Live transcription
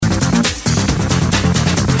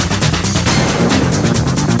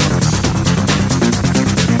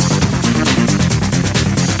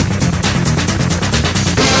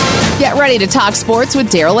Get ready to talk sports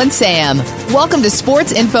with Daryl and Sam. Welcome to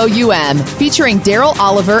Sports Info U.M., featuring Daryl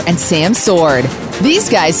Oliver and Sam Sword. These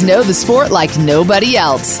guys know the sport like nobody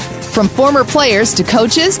else. From former players to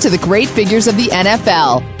coaches to the great figures of the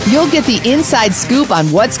NFL, you'll get the inside scoop on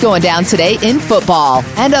what's going down today in football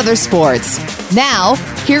and other sports. Now,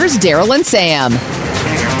 here's Daryl and Sam.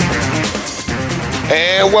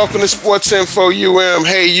 And welcome to Sports Info U.M.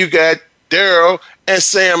 Hey, you got Daryl and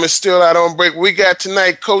Sam is still out on break. We got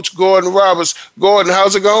tonight Coach Gordon Roberts. Gordon,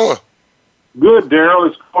 how's it going? Good, Daryl.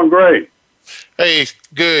 It's going great. Hey,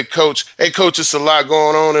 good, Coach. Hey, Coach, it's a lot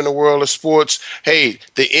going on in the world of sports. Hey,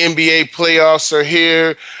 the NBA playoffs are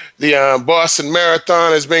here. The Boston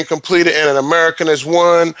Marathon has been completed and an American has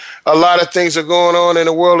won. A lot of things are going on in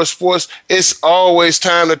the world of sports. It's always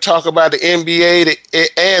time to talk about the NBA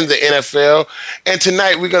and the NFL. And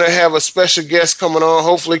tonight we're going to have a special guest coming on,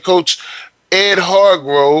 hopefully Coach Ed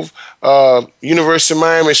Hargrove, University of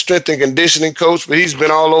Miami strength and conditioning coach, but he's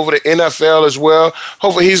been all over the NFL as well.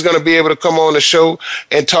 Hopefully he's going to be able to come on the show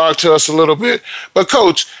and talk to us a little bit. But,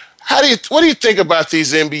 Coach, what do you think about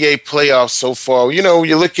these NBA playoffs so far? You know,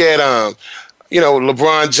 you look at,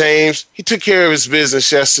 LeBron James. He took care of his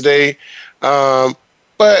business yesterday. But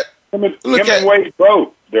him and Wade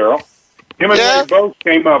both, Daryl. Him and Wade both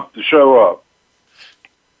came up to show up.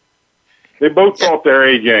 They both brought their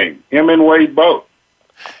A game. Him and Wade both.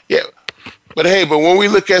 Yeah. But when we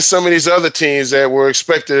look at some of these other teams that were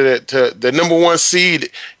expected to the number one seed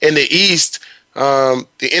in the East, the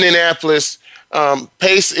Indianapolis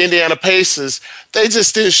Indiana Pacers, they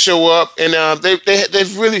just didn't show up, and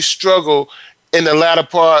they've really struggled in the latter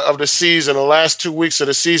part of the season. The last 2 weeks of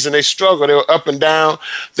the season, they struggled. They were up and down.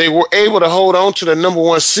 They were able to hold on to the number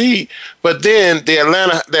one seed, but then the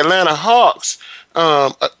Atlanta Hawks,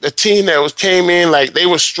 the team that came in like they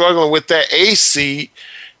were struggling with that A seed,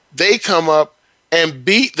 they come up and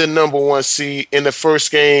beat the number one seed in the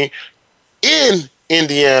first game in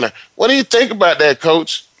Indiana. What do you think about that,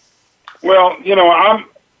 Coach? Well, I've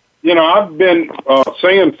been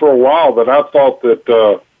saying for a while that I thought that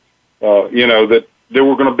that there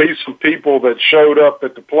were going to be some people that showed up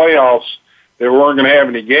at the playoffs that weren't going to have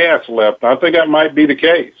any gas left. I think that might be the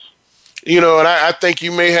case. And I think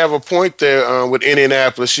you may have a point there with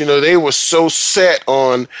Indianapolis. They were so set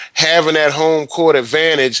on having that home court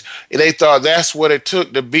advantage. They thought that's what it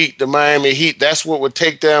took to beat the Miami Heat. That's what would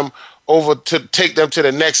take them over to take them to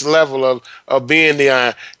the next level of being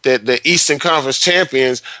the Eastern Conference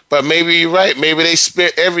champions. But maybe you're right. Maybe they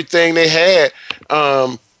spent everything they had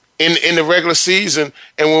in the regular season.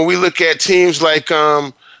 And when we look at teams like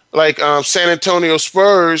San Antonio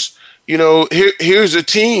Spurs, here's a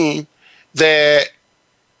team that,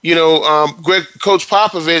 Coach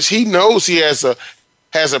Popovich, he knows he has a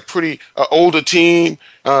pretty older team.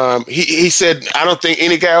 He said, I don't think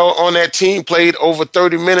any guy on that team played over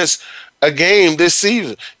 30 minutes a game this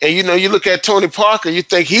season. And, you look at Tony Parker, you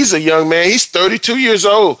think he's a young man. He's 32 years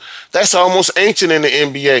old. That's almost ancient in the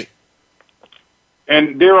NBA.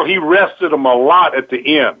 And, Daryl, he rested them a lot at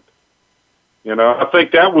the end. I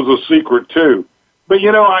think that was a secret, too. But,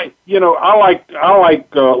 I like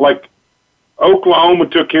Oklahoma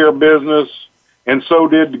took care of business, and so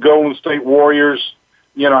did the Golden State Warriors.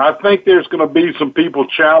 I think there's going to be some people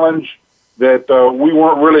challenged that we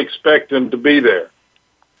weren't really expecting to be there.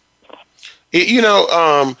 Do you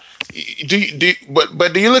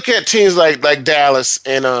look at teams like Dallas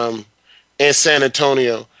and San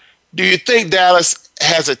Antonio? Do you think Dallas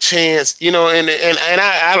has a chance? And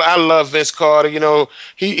I love Vince Carter.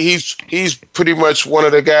 He's pretty much one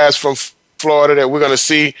of the guys from Florida that we're going to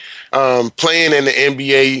see playing in the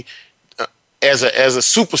NBA as a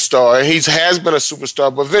superstar, and he has been a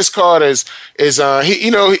superstar. But Vince Carter is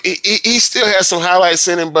he still has some highlights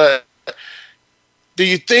in him. But do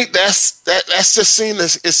you think that's just seen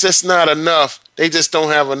as it's just not enough? They just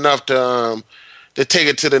don't have enough to take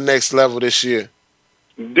it to the next level this year.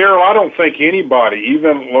 Daryl, I don't think anybody,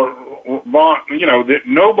 even that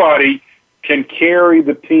nobody can carry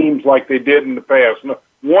the teams like they did in the past. No,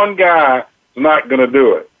 one guy is not going to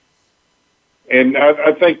do it. And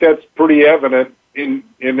I think that's pretty evident in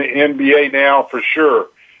the NBA now for sure.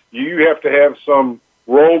 You have to have some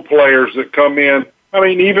role players that come in. I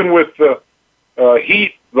mean, even with the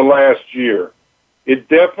Heat the last year, it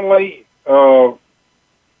definitely,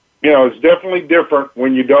 it's definitely different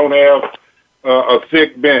when you don't have a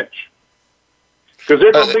thick bench. Because there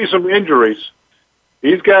are going to be some injuries.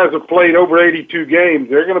 These guys have played over 82 games.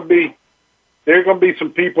 There are going to be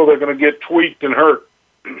some people that are going to get tweaked and hurt.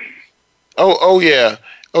 Oh yeah.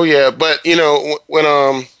 But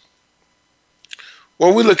when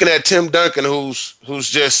we're looking at Tim Duncan, who's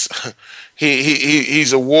just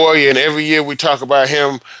he's a warrior, and every year we talk about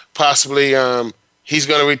him possibly he's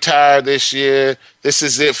going to retire this year. This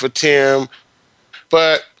is it for Tim.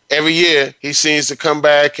 But every year he seems to come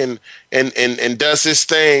back and does his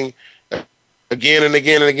thing again and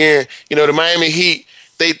again and again. You know, the Miami Heat,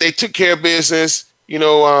 they took care of business. You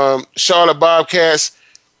know, Charlotte Bobcats,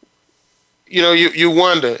 you know, you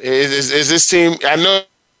wonder, is this team, I know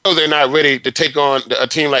they're not ready to take on a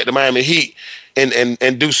team like the Miami Heat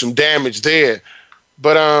and do some damage there.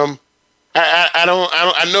 But I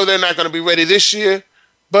know they're not going to be ready this year,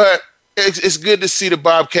 but it's good to see the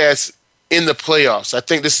Bobcats in the playoffs. I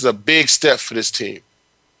think this is a big step for this team.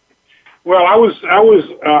 Well, I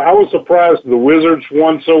was surprised the Wizards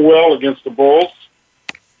won so well against the Bulls,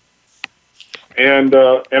 and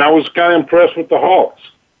I was kind of impressed with the Hawks.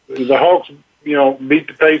 The Hawks, you know, beat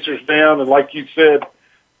the Pacers down, and like you said,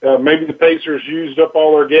 maybe the Pacers used up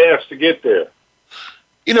all their gas to get there.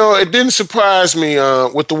 You know, it didn't surprise me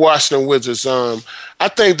with the Washington Wizards. I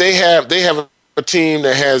think they have a team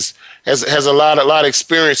that has a lot of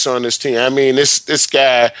experience on this team. I mean, this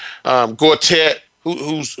guy Gortat,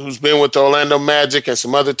 who's been with the Orlando Magic and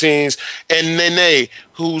some other teams, and Nene,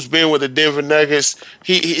 who's been with the Denver Nuggets.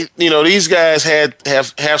 He you know, these guys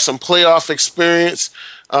have some playoff experience.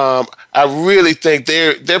 I really think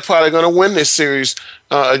they're probably going to win this series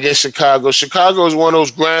against Chicago. Chicago is one of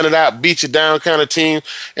those grinded out, beat you down kind of teams,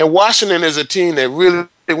 and Washington is a team that really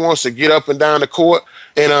wants to get up and down the court.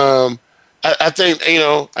 And I think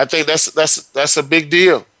that's a big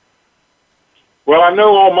deal. Well, I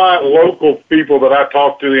know all my local people that I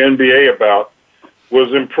talked to the NBA about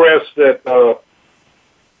was impressed that the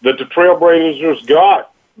Trailblazers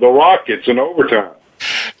got the Rockets in overtime.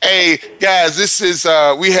 Hey guys, this is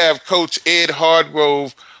we have Coach Ed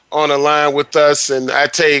Hardgrove on the line with us, and I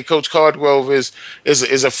tell you, Coach Hardgrove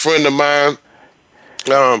is a friend of mine.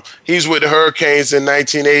 He's with the Hurricanes in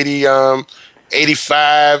 1980,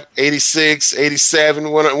 85, 86, 87.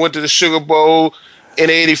 Went to the Sugar Bowl in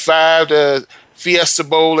 85, the Fiesta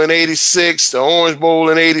Bowl in 86, the Orange Bowl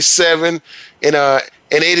in 87.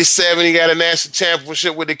 In 87, he got a national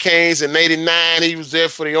championship with the Canes. In 89, he was there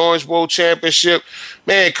for the Orange Bowl championship.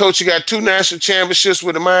 Man, Coach, you got 2 national championships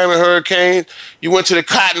with the Miami Hurricanes. You went to the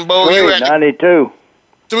Cotton Bowl. 92.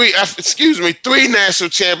 3 national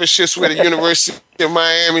championships with the University of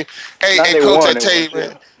Miami. Hey, Coach, I tell you,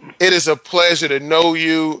 man, it is a pleasure to know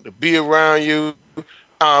you, to be around you.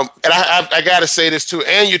 And I got to say this, too.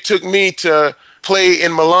 And you took me to play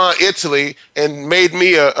in Milan, Italy, and made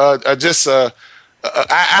me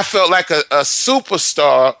I felt like a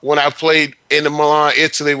superstar when I played in the Milan,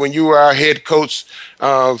 Italy, when you were our head coach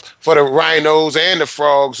for the Rhinos and the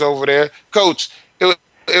Frogs over there. Coach,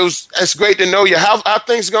 it's great to know you. How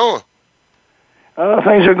things going?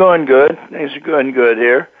 Things are going good. Things are going good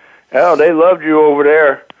here. Oh, they loved you over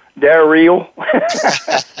there, Daryl.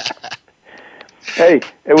 Hey,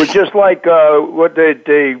 it was just like what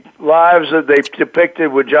the lives that they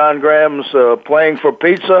depicted with John Graham's Playing for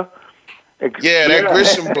Pizza. Yeah, that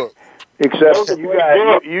Grisham book. Except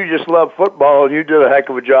you just love football, and you did a heck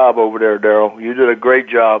of a job over there, Daryl. You did a great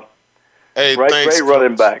job. Hey, thanks, great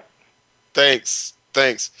running back. Thanks.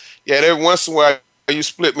 Yeah, every once in a while you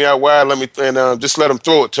split me out wide. Just let them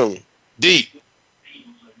throw it to me deep.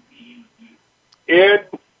 Ed,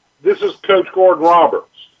 this is Coach Gordon Roberts.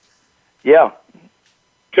 Yeah,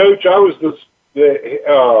 Coach, I was the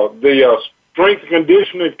strength and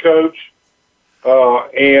conditioning coach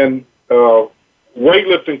and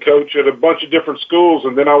weightlifting coach at a bunch of different schools,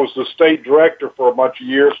 and then I was the state director for a bunch of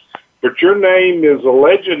years. But your name is a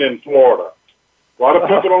legend in Florida. A lot of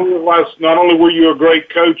people don't realize not only were you a great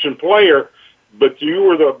coach and player, but you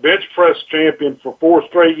were the bench press champion for 4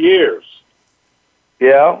 straight years.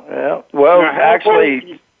 Yeah. Well,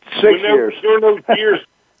 actually, 6 years. During those years,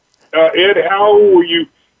 Ed, how old were you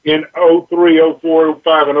in 03, 04,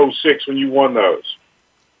 05, and 06 when you won those?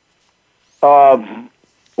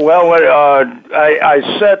 Well,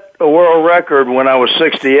 I set a world record when I was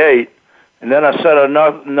 68, and then I set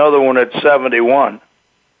another one at 71.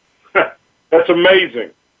 That's amazing.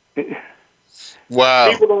 Wow.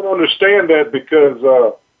 People don't understand that because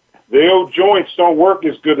the old joints don't work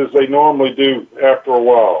as good as they normally do after a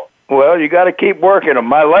while. Well, you got to keep working them.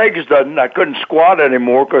 My legs doesn't. I couldn't squat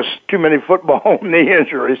anymore because too many football knee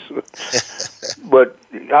injuries. But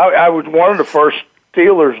I was one of the first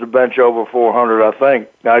Steelers to bench over 400, I think.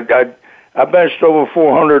 I benched over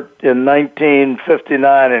 400 in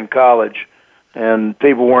 1959 in college, and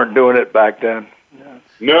people weren't doing it back then.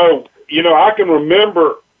 No, I can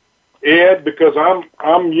remember, Ed, because I'm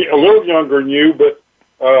a little younger than you, but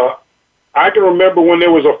I can remember when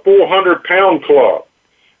there was a 400-pound club.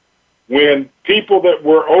 when people that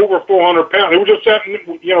were over 400 pounds, they were just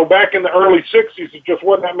happening, back in the early 60s, it just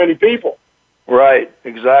wasn't that many people. Right,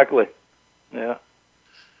 exactly. Yeah.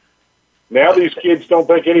 Now these kids don't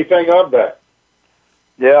think anything of that.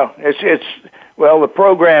 Yeah, it's well, the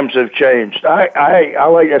programs have changed. I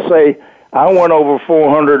like I say, I went over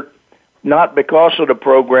 400 not because of the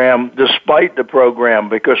program, despite the program,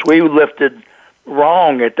 because we lifted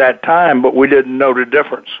wrong at that time, but we didn't know the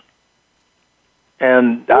difference.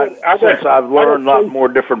 And since I've learned a lot more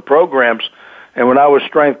different programs, and when I was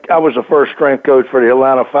the first strength coach for the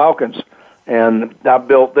Atlanta Falcons, and I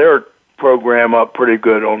built their program up pretty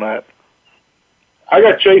good on that. I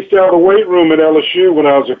got chased out of the weight room at LSU when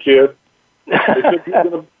I was a kid.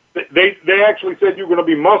 They actually said you were going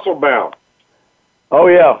to be muscle bound. Oh,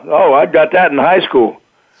 yeah. Oh, I got that in high school.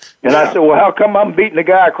 And I said, well, how come I'm beating the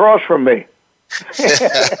guy across from me?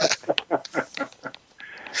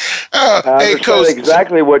 Hey, Coach,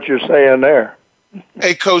 exactly what you're saying there.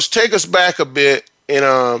 Hey, Coach, take us back a bit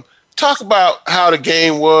and talk about how the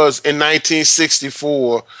game was in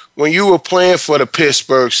 1964 when you were playing for the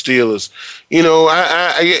Pittsburgh Steelers.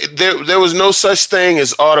 There was no such thing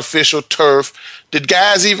as artificial turf. Did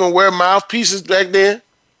guys even wear mouthpieces back then?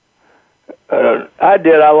 I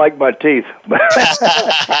did. I like my teeth.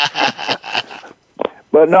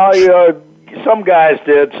 But no, some guys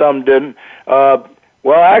did, some didn't.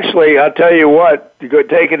 Well, actually, I'll tell you what,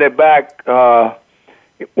 taking it back,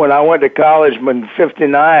 when I went to college in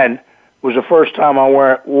 '59 was the first time I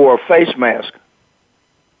wore a face mask.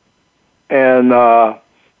 And I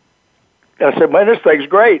said, man, this thing's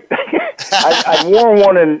great. I wore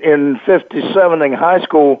one in '57 in high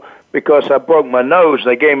school because I broke my nose.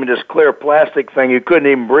 They gave me this clear plastic thing you couldn't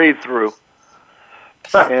even breathe through.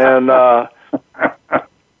 And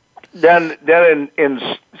then in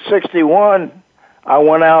 '61, I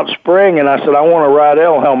went out spring and I said, I want a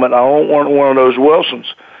Rydell helmet. I don't want one of those Wilsons.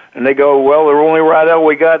 And they go, well, the only Rydell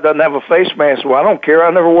we got doesn't have a face mask. Well, I don't care.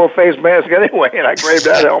 I never wore a face mask anyway. And I grabbed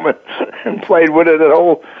that helmet and played with it at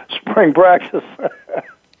whole spring practice.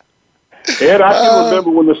 Ed, I can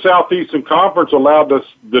remember when the Southeastern Conference allowed us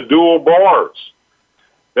the dual bars.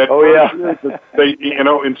 In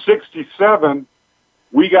 '67,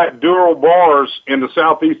 we got dual bars in the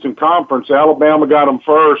Southeastern Conference. Alabama got them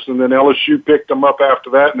first, and then LSU picked them up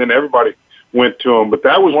after that, and then everybody went to them. But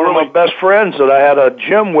that was one of my best friends that I had a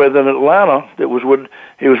gym with in Atlanta. He was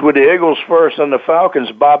with the Eagles first and the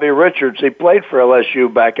Falcons. Bobby Richards. He played for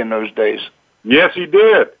LSU back in those days. Yes, he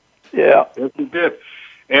did. Yeah. Yes, he did.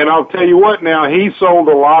 And I'll tell you what. Now he sold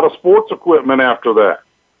a lot of sports equipment after that.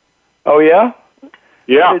 Oh yeah.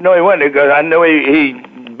 Yeah. I didn't know he went because I know he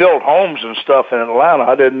built homes and stuff in Atlanta.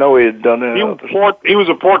 I didn't know he had done any of that. He was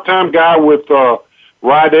a part-time guy with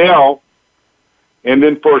Rydell, and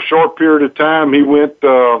then for a short period of time he went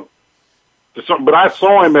to something. But I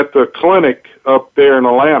saw him at the clinic up there in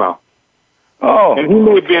Atlanta. Oh, and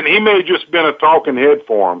he may have just been a talking head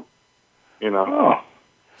for him, Oh.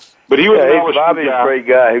 But he was Bobby's a great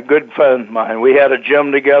guy, a good friend of mine. We had a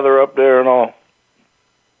gym together up there and all.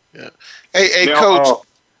 Yeah. Hey, now, Coach.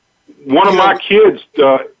 One of my kids,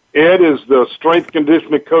 Ed, is the strength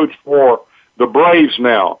conditioning coach for the Braves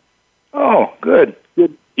now. Oh, good.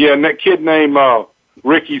 Yeah, and that kid named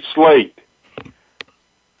Ricky Slate.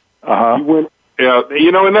 Uh-huh. He went,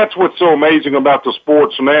 and that's what's so amazing about the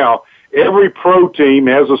sports now. Every pro team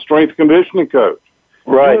has a strength conditioning coach.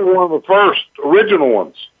 Right. He was one of the first original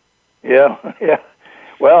ones. Yeah, yeah.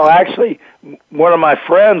 Well, actually, one of my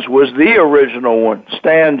friends was the original one,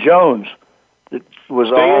 Stan Jones. It was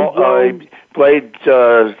he played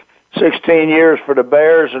 16 years for the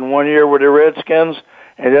Bears and 1 year with the Redskins,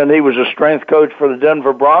 and then he was a strength coach for the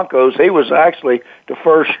Denver Broncos. He was actually the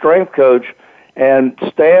first strength coach, and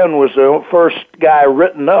Stan was the first guy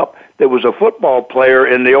written up that was a football player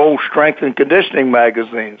in the old strength and conditioning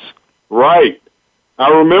magazines. Right. I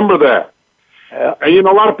remember that. Yeah. And,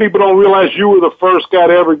 a lot of people don't realize you were the first guy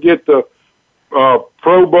to ever get the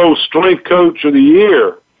Pro Bowl Strength Coach of the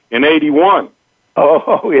Year in '81.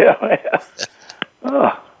 Oh, yeah.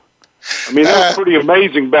 Oh. I mean, that was pretty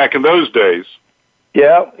amazing back in those days.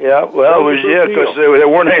 Yeah, yeah. Well, it was, because there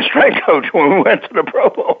weren't any strength coach when we went to the Pro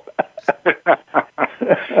Bowl.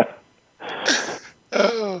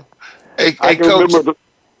 Hey, Coach.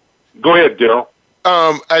 Go ahead, Daryl.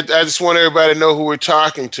 I just want everybody to know who we're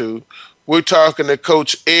talking to. We're talking to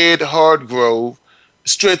Coach Ed Hardgrove,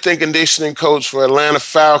 strength and conditioning coach for Atlanta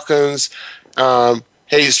Falcons.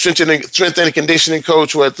 He's strength and conditioning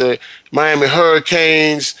coach with the Miami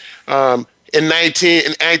Hurricanes. In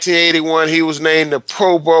 1981, he was named the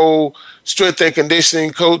Pro Bowl strength and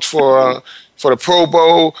conditioning coach for for the Pro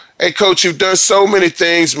Bowl. Hey, Coach, you've done so many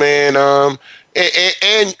things, man.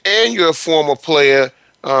 And you're a former player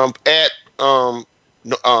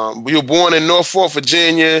you were born in Norfolk,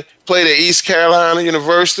 Virginia, played at East Carolina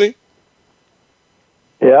University.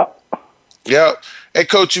 Yeah. Yep. Hey,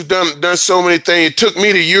 Coach, you've done so many things. You took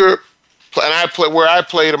me to Europe, and I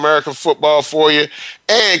played American football for you.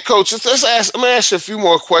 And Coach, let me ask you a few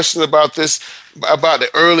more questions about this, about the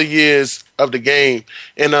early years of the game.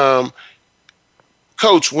 And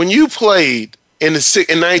Coach, when you played in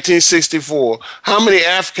 1964, how many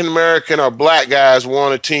African American or black guys were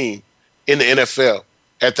on a team in the NFL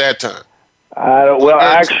at that time?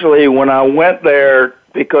 Actually, when I went there,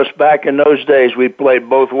 because back in those days we played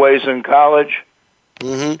both ways in college,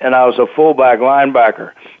 and I was a fullback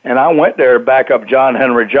linebacker, and I went there to back up John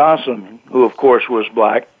Henry Johnson, who of course was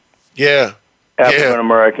black, African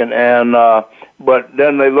American, and but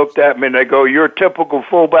then they looked at me and they go, "You're a typical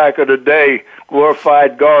fullback of the day,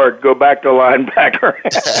 glorified guard. Go back to linebacker."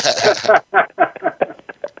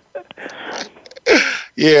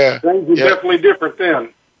 Yeah. Things were definitely different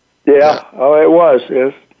then. Yeah. Oh, it was.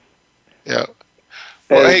 Yes. Yeah.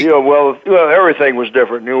 Well, and, everything was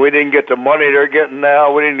different. We didn't get the money they're getting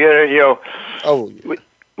now. We didn't get it. Oh. Yeah.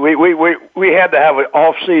 We had to have an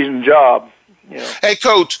off-season job. Hey,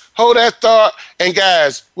 Coach, hold that thought. And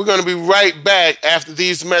guys, we're going to be right back after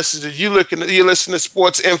these messages. You listen to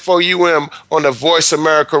Sports Info U.M. on the Voice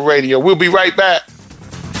America Radio. We'll be right back.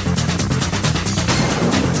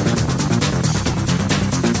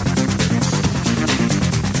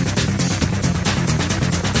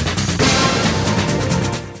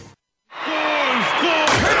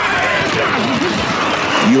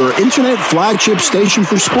 Your internet flagship station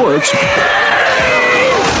for sports.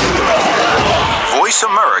 Voice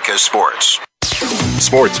America Sports.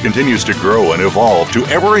 Sports continues to grow and evolve to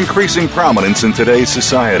ever-increasing prominence in today's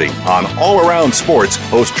society. On All Around Sports,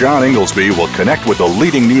 host John Inglesby will connect with the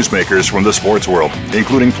leading newsmakers from the sports world,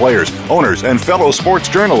 including players, owners, and fellow sports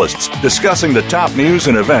journalists, discussing the top news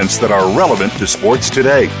and events that are relevant to sports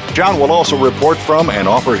today. John will also report from and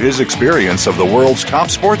offer his experience of the world's top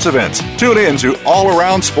sports events. Tune in to All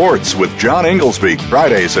Around Sports with John Inglesby,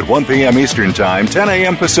 Fridays at 1 p.m. Eastern Time, 10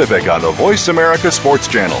 a.m. Pacific on the Voice America Sports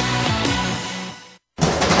Channel.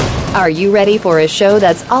 Are you ready for a show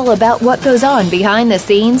that's all about what goes on behind the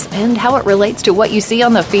scenes and how it relates to what you see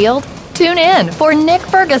on the field? Tune in for Nick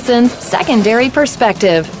Ferguson's Secondary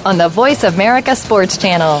Perspective on the Voice America Sports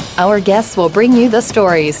Channel. Our guests will bring you the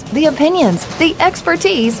stories, the opinions, the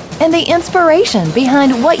expertise, and the inspiration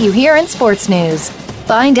behind what you hear in sports news.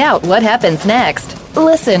 Find out what happens next.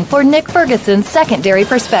 Listen for Nick Ferguson's Secondary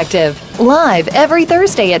Perspective, live every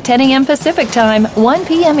Thursday at 10 a.m. Pacific Time, 1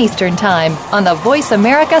 p.m. Eastern Time on the Voice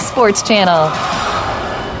America Sports Channel.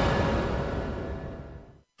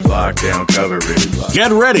 Lockdown coverage.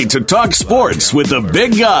 Get ready to talk sports with the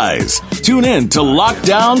big guys. Tune in to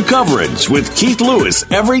Lockdown Coverage with Keith Lewis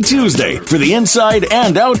every Tuesday for the inside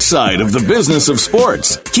and outside of the business of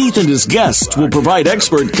sports. Keith and his guests will provide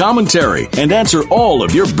expert commentary and answer all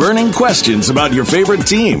of your burning questions about your favorite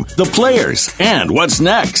team, the players, and what's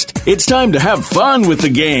next. It's time to have fun with the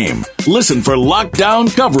game. Listen for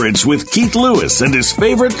Lockdown Coverage with Keith Lewis and his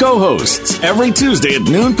favorite co-hosts every Tuesday at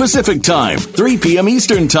noon Pacific Time, 3 p.m.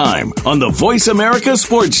 Eastern Time on the Voice America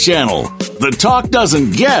Sports Channel. The talk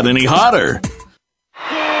doesn't get any hotter.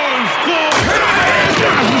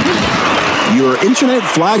 Your internet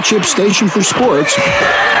flagship station for sports.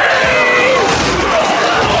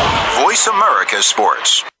 Voice America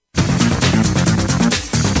Sports.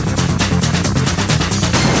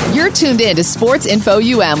 You're tuned in to Sports Info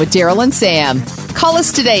U.M. with Daryl and Sam. Call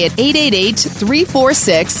us today at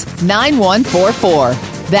 888-346-9144.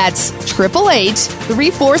 That's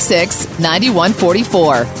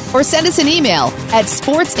 888-346-9144. Or send us an email at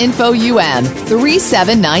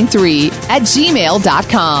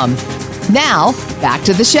sportsinfoum3793@gmail.com. Now, back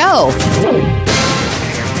to the show.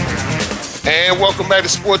 And welcome back to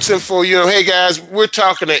Sports Info U.M. Hey, guys, we're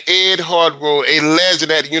talking to Ed Hardgrove, a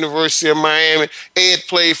legend at the University of Miami. Ed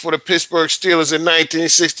played for the Pittsburgh Steelers in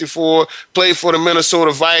 1964, played for the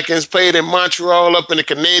Minnesota Vikings, played in Montreal up in the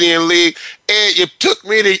Canadian League. Ed, you took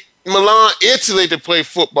me to Milan, Italy to play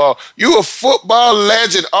football. You're a football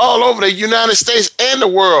legend all over the United States and the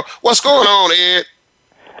world. What's going on, Ed?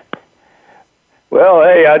 Well,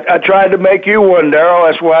 hey, I tried to make you one, Daryl.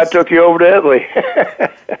 That's why I took you over to Italy.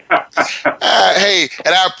 Hey,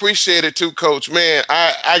 and I appreciate it too, Coach. Man,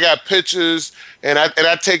 I got pictures, and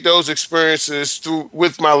I take those experiences through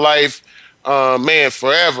with my life, man,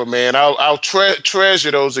 forever, man. I'll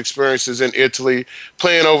treasure those experiences in Italy,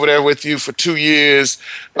 playing over there with you for 2 years.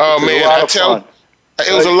 Oh, man,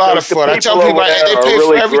 It was a lot of fun. I tell people they paid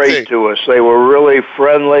really for everything. Great to us. They were really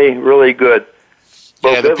friendly, really good.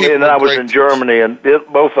 Both Italy and I was in Germany, and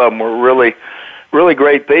both of them were really, really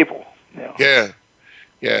great people. Yeah,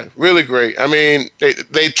 really great. I mean,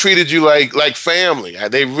 they treated you like family.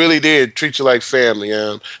 They really did treat you like family.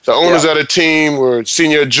 The owners of the team were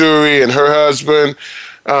Senior Jury and her husband.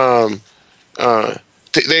 They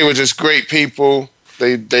were just great people.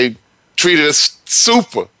 They treated us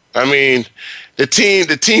super. I mean, the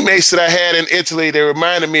teammates that I had in Italy, they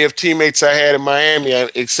reminded me of teammates I had in Miami,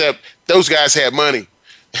 except those guys had money.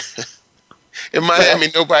 In Miami,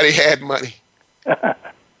 nobody had money.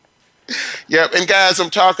 Yep, and guys, I'm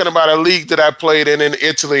talking about a league that I played in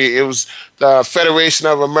Italy. It was the Federation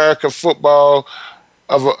of American Football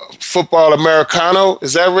Americano.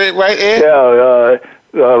 Is that right, Ed?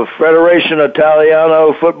 Yeah, Federation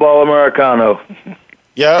Italiano Football Americano.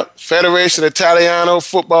 Yeah, Federation Italiano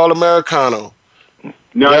Football Americano.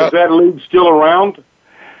 Now, is that league still around?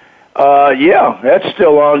 Yeah, that's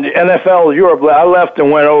still on. NFL Europe. I left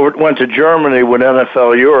and went to Germany with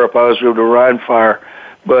NFL Europe. I was with the Rheinfire,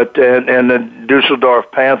 and the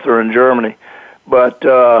Dusseldorf Panther in Germany. But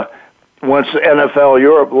once NFL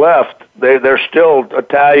Europe left, they're still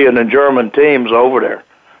Italian and German teams over there,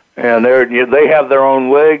 and they have their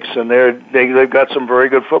own leagues, and they've got some very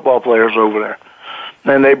good football players over there,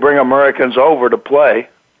 and they bring Americans over to play.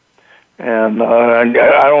 And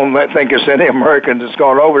I don't think there's any Americans that's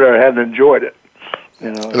gone over there and haven't enjoyed it.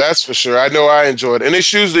 That's for sure. I know I enjoyed it. And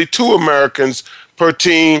it's usually 2 Americans per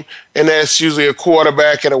team, and that's usually a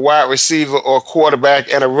quarterback and a wide receiver, or a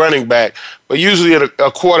quarterback and a running back. But usually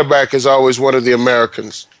a quarterback is always one of the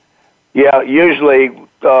Americans. Yeah, usually.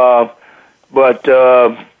 But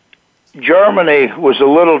Germany was a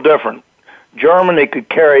little different. Germany could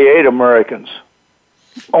carry 8 Americans.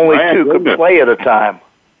 Only 2 could play at a time.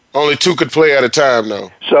 Only 2 could play at a time,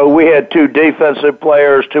 though. So we had 2 defensive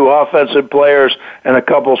players, 2 offensive players, and a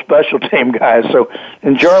couple special team guys. So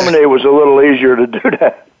in Germany, it was a little easier to do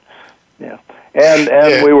that. Yeah,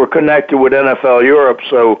 and we were connected with NFL Europe,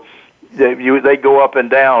 so they go up and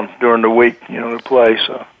down during the week, to play.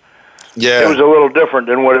 So it was a little different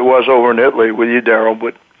than what it was over in Italy with you, Daryl.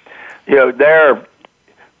 But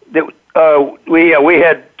we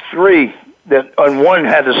had 3 that, and 1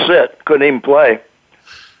 had to sit, couldn't even play.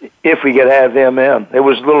 If we could have him in. It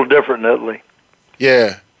was a little different in Italy.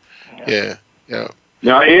 Yeah.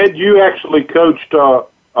 Now, Ed, you actually coached some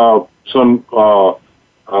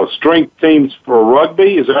strength teams for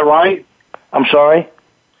rugby. Is that right? I'm sorry?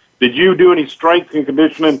 Did you do any strength and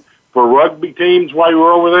conditioning for rugby teams while you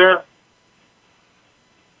were over there?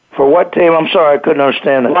 For what team? I'm sorry, I couldn't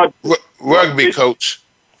understand that. Rugby, Coach.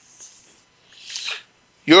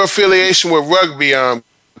 Your affiliation with rugby,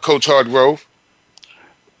 Coach Hargrove.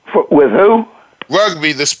 With who?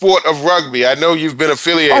 Rugby, the sport of rugby. I know you've been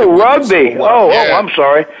affiliated. Oh, rugby. Oh, I'm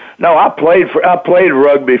sorry. No, I played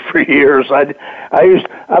rugby for years. I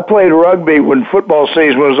played rugby when football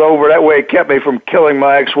season was over. That way, it kept me from killing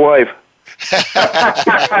my ex-wife.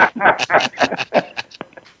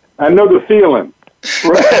 I know the feeling.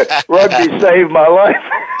 Rugby saved my life.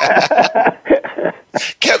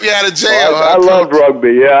 Kept you out of jail. I loved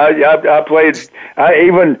rugby. Yeah, I played. I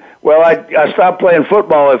stopped playing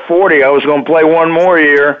football at 40. I was going to play one more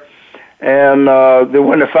year, and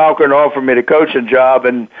when the Falcon offered me the coaching job,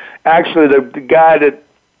 and actually the guy that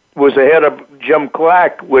was the head of Jim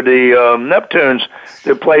Clack with the Neptunes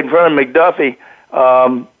that played in front of McDuffie,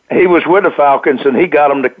 he was with the Falcons, and he got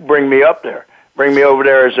them to bring me over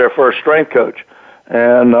there as their first strength coach,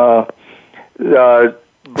 and then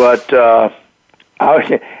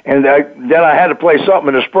I had to play something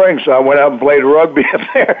in the spring, so I went out and played rugby up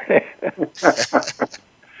there.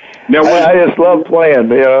 Now, I just love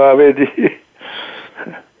playing. Ed,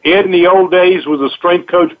 in the old days, was a strength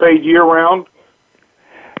coach paid year round?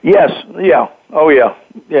 Yes. Yeah. Oh, yeah.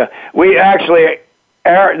 Yeah. We actually,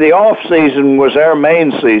 the off season was our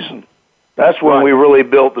main season. That's when we really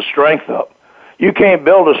built the strength up. You can't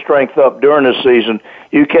build a strength up during the season.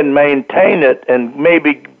 You can maintain it and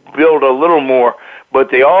maybe build a little more, but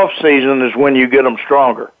the off season is when you get them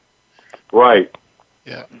stronger. Right.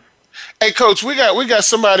 Yeah. Hey, Coach, we got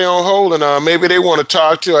somebody on hold, and maybe they want to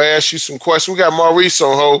talk to or ask you some questions. We got Maurice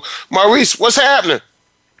on hold. Maurice, what's happening?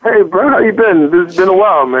 Hey, bro, how you been? It's been a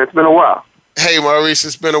while, man. It's been a while. Hey, Maurice,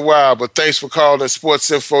 it's been a while, but thanks for calling the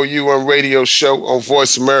Sports Info U.M. radio show on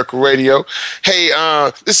Voice America Radio. Hey,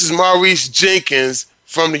 this is Maurice Jenkins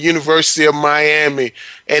from the University of Miami.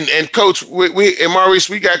 And Coach, Maurice,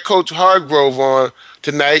 we got Coach Hargrove on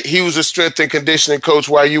tonight. He was a strength and conditioning coach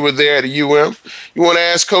while you were there at the UM. You want to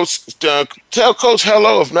ask Coach, tell Coach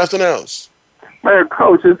hello, if nothing else. Man,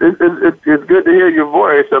 Coach, it's good to hear your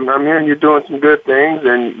voice. I'm hearing you're doing some good things,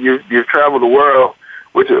 and you've traveled the world,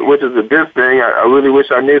 which is a good thing. I really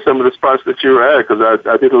wish I knew some of the spots that you were at, because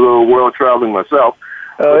I did a little world traveling myself.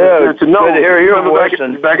 Oh yeah, to know. Good to hear your voice.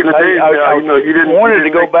 Back in the day, you didn't wanted to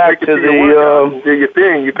go back to the do your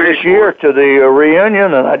thing. You paid this year to the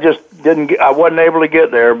reunion, and I just didn't. I wasn't able to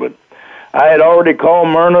get there, but I had already called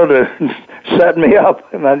Myrna to set me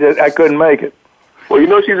up, and I couldn't make it. Well,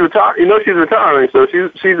 she's retiring, so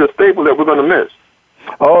she's a staple that we're going to miss.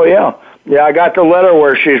 Oh yeah, I got the letter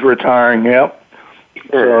where she's retiring. Yep.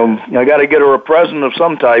 Yeah. I got to get her a present of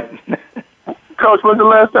some type. Coach, when's the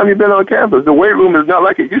last time you've been on campus? The weight room is not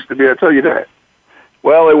like it used to be. I tell you that.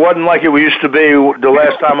 Well, it wasn't like it used to be the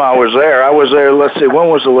last time I was there. I was there. Let's see, when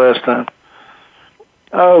was the last time?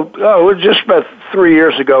 Oh, it was just about 3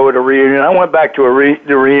 years ago at a reunion. I went back to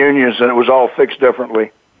the reunions, and it was all fixed differently.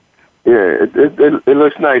 Yeah, it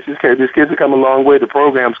looks nice. These kids have come a long way. The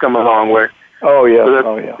program's come a long way. Oh yeah,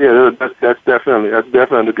 so Yeah, that's definitely a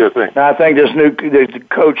good thing. Now, I think the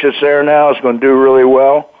coach that's there now is going to do really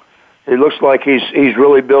well. It looks like he's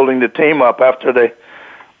really building the team up after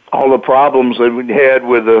all the problems that we had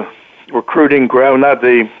with the recruiting crowd,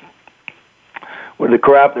 with the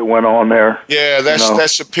crap that went on there. Yeah,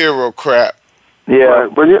 that's Shapiro crap. Yeah,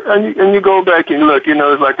 right. But you go back and look,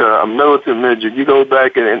 it's like a militant midget. You go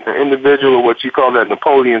back and an individual, what you call that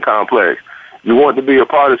Napoleon complex. You want to be a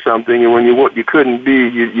part of something, and when you couldn't be,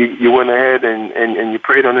 you went ahead and you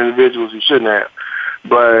preyed on individuals you shouldn't have.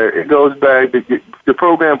 But it goes back, the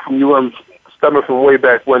program from UM, stemming from way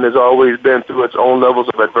back when, has always been through its own levels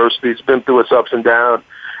of adversity. It's been through its ups and downs,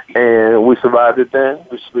 and we survived it then.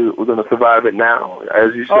 We're going to survive it now.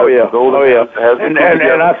 As you said, and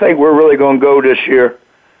I think we're really going to go this year.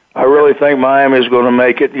 I really think Miami's going to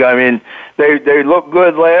make it. I mean, they looked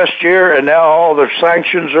good last year, and now all the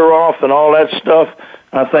sanctions are off and all that stuff.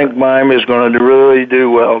 I think Miami's going to really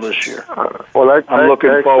do well this year. I'm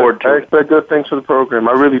looking forward to it. I expect good things for the program.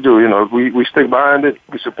 I really do. We stick behind it,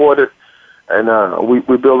 we support it, and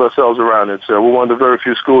we build ourselves around it. So we're one of the very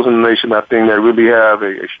few schools in the nation, I think, that really have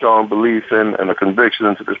a strong belief and a conviction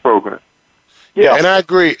into this program. Yeah, and I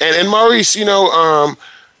agree. And Maurice, we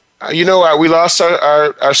lost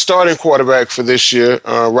our starting quarterback for this year,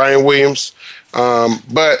 Ryan Williams,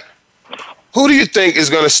 but who do you think is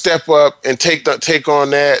going to step up and take on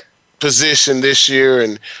that position this year?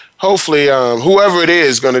 And hopefully, whoever it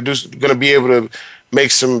is going to be able to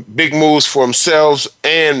make some big moves for themselves,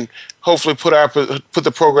 and hopefully put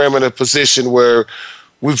the program in a position where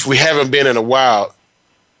we haven't been in a while.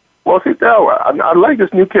 Well, see, I like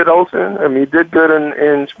this new kid Olsen. I mean, he did good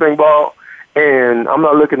in spring ball, and I'm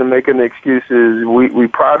not looking to make any excuses. We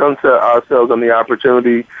pride ourselves on the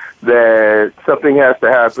opportunity that something has to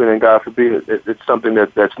happen, and God forbid it's something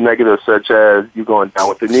that's negative, such as you going down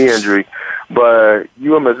with the knee injury. But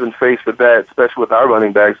UM has been faced with that, especially with our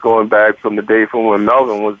running backs, going back from the day from when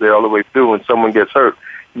Melvin was there all the way through. When someone gets hurt,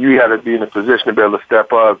 you got to be in a position to be able to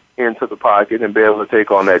step up into the pocket and be able to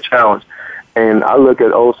take on that challenge. And I look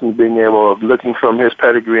at Olsen being able, looking from his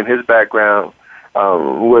pedigree and his background,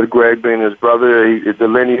 with Greg being his brother, the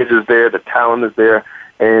lineage is there, the talent is there.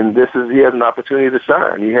 And he has an opportunity to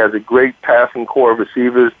shine. He has a great passing core of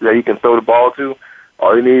receivers that he can throw the ball to.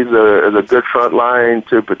 All he needs is a good front line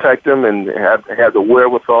to protect him, and have the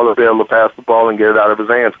wherewithal to be able to pass the ball and get it out of his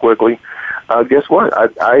hands quickly. Guess what?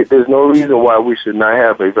 There's no reason why we should not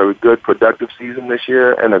have a very good, productive season this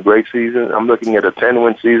year and a great season. I'm looking at a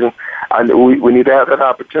 10-win season. We need to have that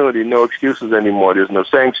opportunity. No excuses anymore. There's no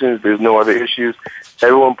sanctions. There's no other issues.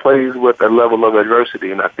 Everyone plays with a level of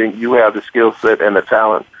adversity, and I think you have the skill set and the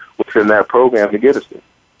talent within that program to get us there.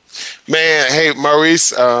 Man, hey,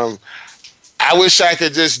 Maurice, I wish I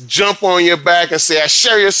could just jump on your back and say I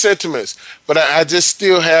share your sentiments, but I just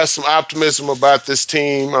still have some optimism about this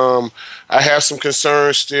team. I have some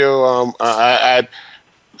concerns still.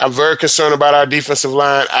 I'm very concerned about our defensive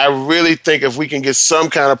line. I really think if we can get some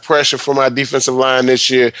kind of pressure from our defensive line this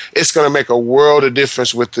year, it's going to make a world of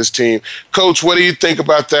difference with this team. Coach, what do you think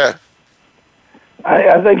about that?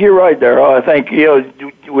 I think you're right, Darryl. I think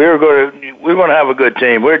we're going to have a good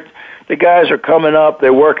team. The guys are coming up.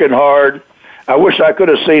 They're working hard. I wish I could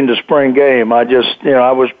have seen the spring game. I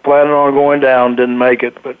was planning on going down, didn't make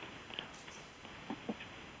it, but.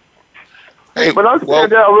 Hey, but I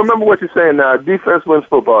remember what you're saying now. Defense wins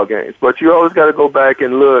football games, but you always got to go back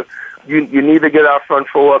and look. You need to get our front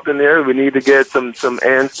four up in there. We need to get some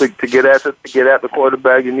ends to get at the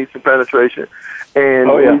quarterback. You need some penetration,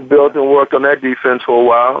 and we've built and worked on that defense for a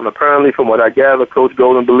while. And apparently, from what I gather, Coach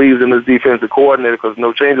Golden believes in his defensive coordinator because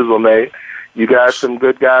no changes were made. You got some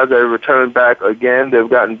good guys that have returned back again. They've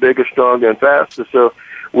gotten bigger, stronger, and faster. So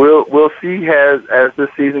we'll see as this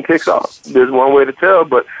season kicks off. There's one way to tell,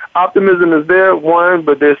 but optimism is there,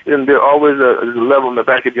 but there's always a level in the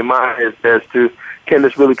back of your mind as to, can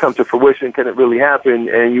this really come to fruition? Can it really happen?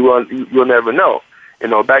 And you'll never know.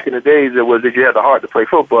 Back in the days, it was that you had the heart to play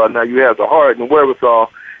football. Now you have the heart and the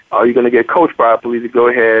wherewithal. Are you going to get coached properly to go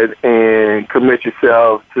ahead and commit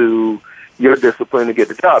yourself to your discipline to get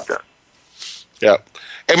the job done? Yeah.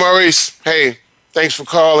 Hey, Maurice, hey, thanks for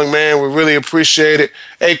calling, man. We really appreciate it.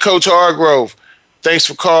 Hey, Coach Hargrove, thanks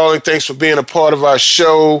for calling. Thanks for being a part of our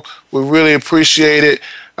show. We really appreciate it.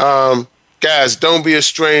 Guys, don't be a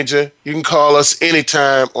stranger. You can call us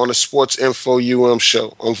anytime on the Sports Info UM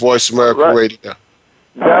show on Voice America Radio.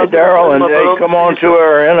 Hi, Daryl, and hey, come on to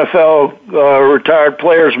our NFL retired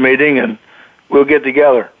players meeting, and we'll get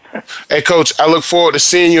together. Hey, Coach, I look forward to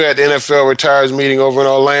seeing you at the NFL Retires meeting over in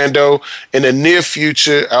Orlando. In the near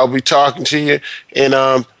future, I'll be talking to you.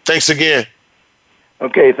 And thanks again.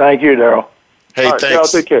 Okay, thank you, Daryl. Hey, right,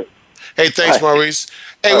 thanks. Take care. Hey, thanks, Bye. Maurice.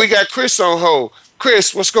 Hey, we got Chris on hold.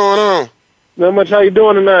 Chris, what's going on? Not much. How you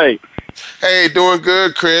doing tonight? Hey, doing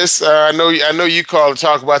good, Chris. I know you called to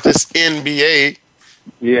talk about this NBA.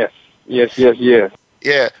 Yes. Yeah,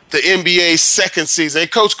 the NBA second season. Hey,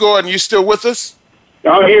 Coach Gordon, you still with us?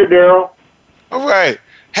 I'm here, Daryl. All right.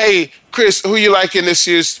 Hey, Chris, who you like in this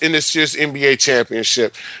year's NBA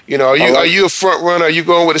championship? Are you a front runner? Are you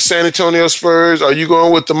going with the San Antonio Spurs? Are you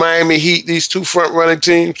going with the Miami Heat? These two front running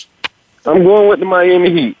teams. I'm going with the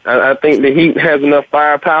Miami Heat. I think the Heat has enough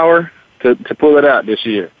firepower to pull it out this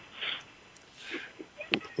year.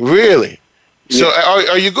 Really? Yeah. So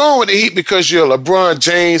are you going with the Heat because you're a LeBron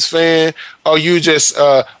James fan? Or you just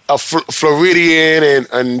a Floridian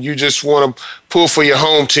and you just want to pull for your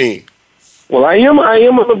home team? Well, I am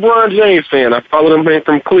a LeBron James fan. I followed him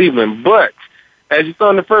from Cleveland. But as you saw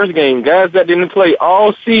in the first game, guys that didn't play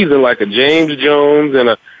all season, like a James Jones and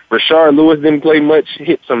a Rashard Lewis didn't play much,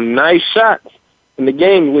 hit some nice shots in the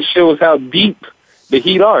game, which shows how deep the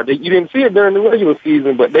Heat are. You didn't see it during the regular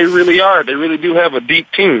season, but they really are. They really do have a deep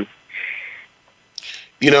team.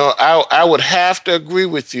 I would have to agree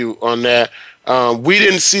with you on that. We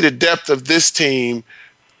didn't see the depth of this team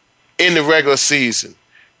in the regular season.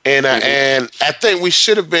 And I think we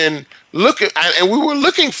should have been looking, and we were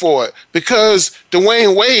looking for it because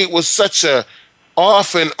Dwayne Wade was such a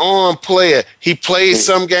off and on player. He played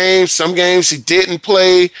some games he didn't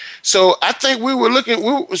play. So I think we were looking.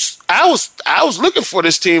 I was looking for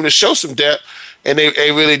this team to show some depth, and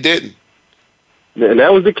they really didn't. And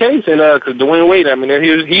that was the case, and because Dwayne Wade,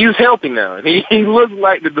 he's healthy now, and he looks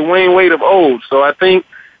like the Dwayne Wade of old. So I think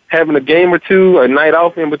having a game or two, a night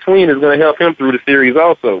off in between, is going to help him through the series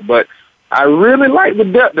also. But I really like the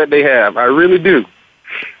depth that they have. I really do.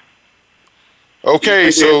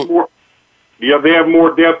 Okay, so they have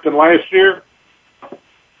more depth than last year?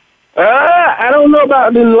 I don't know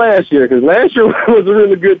about than last year, because last year was a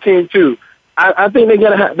really good team too. I think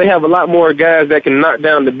they have a lot more guys that can knock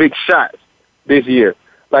down the big shots this year.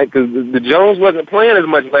 Like, because the Jones wasn't playing as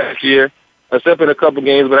much last year, except in a couple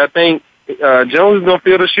games, but I think Jones is going to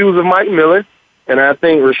fill the shoes of Mike Miller, and I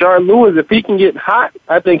think Rashard Lewis, if he can get hot,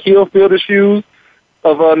 I think he'll fill the shoes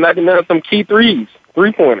of knocking down some key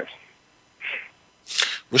three-pointers.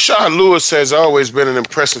 Rashard Lewis has always been an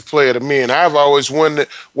impressive player to me, and I've always wondered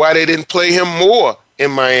why they didn't play him more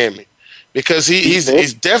in Miami, because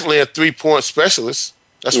he's definitely a three-point specialist.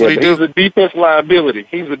 That's what he do. He's a defense liability.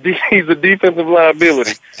 He's a defensive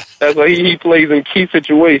liability. That's why he plays in key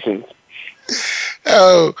situations.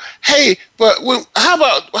 Oh, hey, but how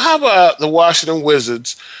about the Washington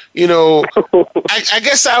Wizards? I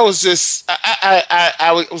guess I was just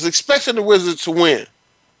I was expecting the Wizards to win.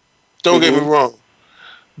 Don't get me wrong,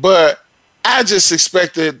 but I just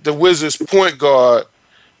expected the Wizards' point guard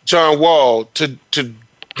John Wall to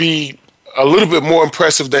be a little bit more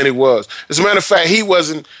impressive than he was. As a matter of fact, he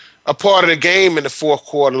wasn't a part of the game in the fourth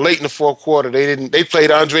quarter. Late in the fourth quarter, they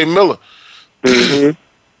played Andre Miller.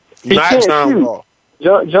 Not John Wall.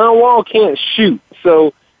 John Wall can't shoot.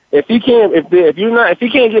 So if he can't get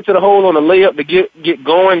to the hole on the layup to get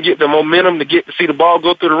going, get the momentum to see the ball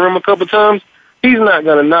go through the rim a couple times, he's not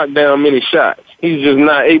going to knock down many shots. He's just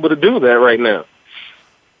not able to do that right now.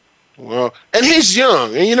 Well, and he's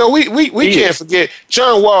young, and we can't forget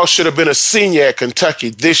John Wall should have been a senior at Kentucky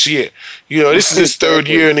this year. This is his third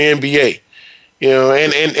year in the NBA.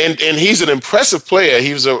 And he's an impressive player.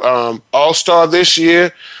 He was a All-Star this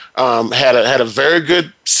year. Had a very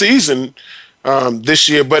good season this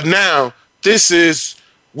year, but now this is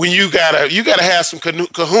when you gotta have some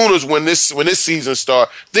kahunas when this season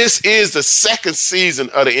starts. This is the second season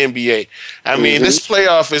of the NBA. I mean, this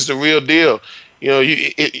playoff is the real deal. You know,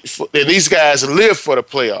 and these guys live for the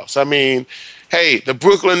playoffs. I mean, hey, the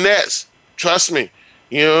Brooklyn Nets, trust me,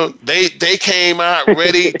 you know, they came out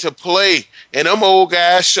ready to play, and them old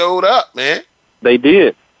guys showed up, man. They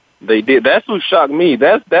did. That's what shocked me.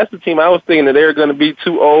 That's the team I was thinking that they were going to be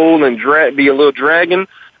too old and do a little dragging,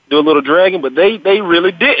 but they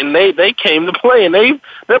really didn't. They came to play, and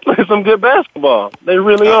they're playing some good basketball. They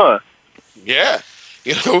really are. Yeah.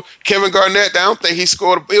 You know, Kevin Garnett, I don't think he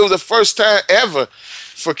scored. It was the first time ever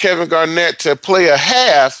for Kevin Garnett to play a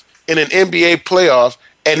half in an NBA playoff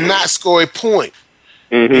and not score a point.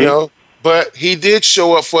 You know, but he did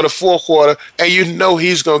show up for the fourth quarter, and you know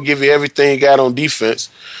he's going to give you everything he got on defense.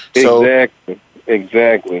 So,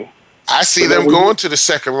 Exactly. I see them going to the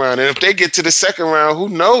second round, and if they get to the second round, who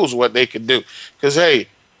knows what they could do? Because, hey,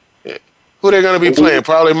 who they're going to be playing?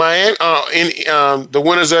 Probably Miami, the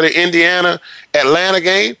winners of the Indiana-Atlanta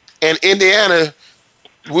game. And Indiana,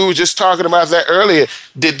 we were just talking about that earlier.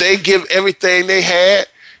 Did they give everything they had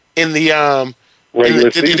in the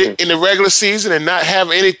regular season and not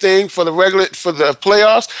have anything for the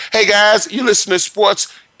playoffs? Hey guys, you listen to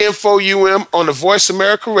Sports Info U.M. on the Voice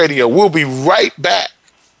America Radio. We'll be right back.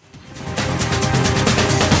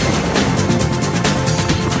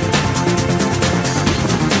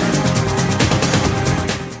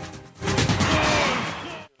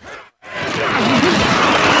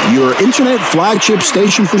 Your internet flagship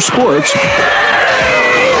station for sports.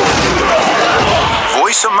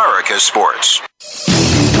 Voice America Sports.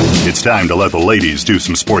 It's time to let the ladies do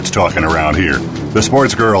some sports talking around here. The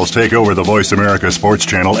sports girls take over the Voice America Sports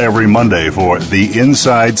Channel every Monday for The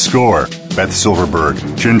Inside Score. Beth Silverberg,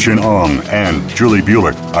 Chin Chin Ong, and Julie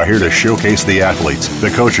Bueller are here to showcase the athletes,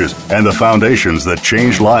 the coaches, and the foundations that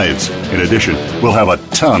change lives. In addition, we'll have a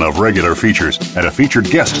ton of regular features and a featured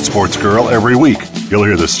guest sports girl every week. You'll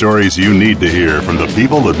hear the stories you need to hear from the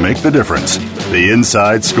people that make the difference. The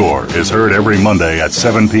Inside Score is heard every Monday at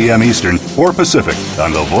 7 p.m. Eastern or Pacific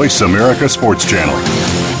on the Voice America Sports Channel.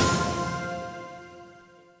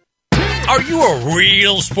 Are you a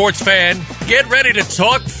real sports fan? Get ready to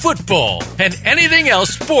talk football and anything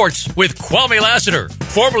else sports with Kwame Lassiter,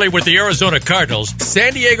 formerly with the Arizona Cardinals,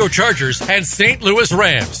 San Diego Chargers, and St. Louis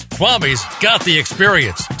Rams. Kwame's got the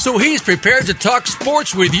experience, so he's prepared to talk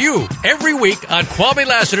sports with you every week on Kwame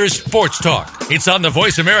Lassiter's Sports Talk. It's on the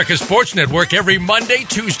Voice America Sports Network every Monday,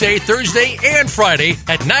 Tuesday, Thursday, and Friday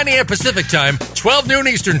at 9 a.m. Pacific Time, 12 noon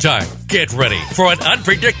Eastern Time. Get ready for an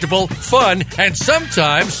unpredictable, fun, and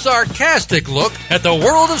sometimes sarcastic look at the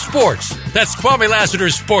world of sports. That's Kwame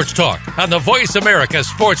Lassiter's Sports Talk on the Voice America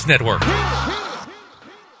Sports Network.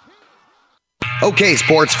 Okay,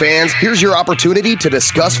 sports fans, here's your opportunity to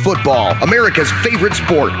discuss football, America's favorite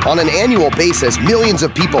sport. On an annual basis, millions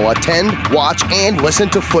of people attend, watch, and listen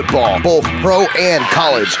to football, both pro and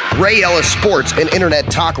college. Ray Ellis Sports, an internet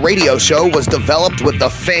talk radio show, was developed with the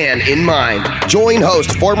fan in mind. Join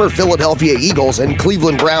host, former Philadelphia Eagles and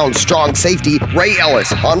Cleveland Browns strong safety Ray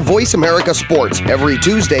Ellis on Voice America Sports every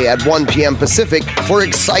Tuesday at 1 p.m. Pacific for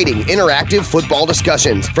exciting, interactive football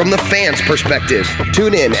discussions from the fans' perspective.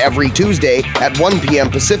 Tune in every Tuesday at 1 p.m.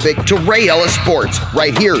 Pacific to Ray Ellis Sports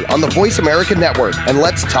right here on the Voice America Network, and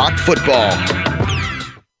let's talk football.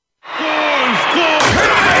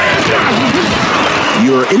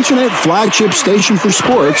 Your internet flagship station for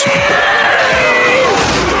sports.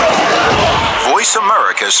 Voice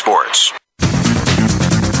America Sports.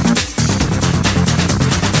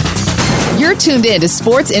 You're tuned in to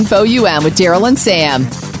Sports Info U.M. with Daryl and Sam.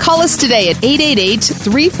 Call us today at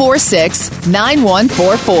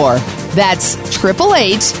 888-346-9144. That's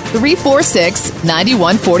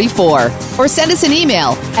 888-346-9144. Or send us an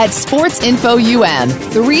email at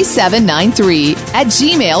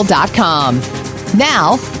sportsinfoum3793@gmail.com.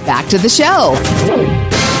 Now, back to the show.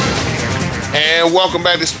 And welcome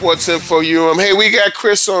back to Sports Info UM. Hey, we got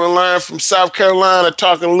Chris on the line from South Carolina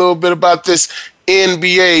talking a little bit about this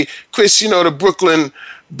NBA. Chris, you know, the Brooklyn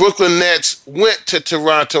Nets went to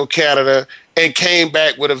Toronto, Canada, and came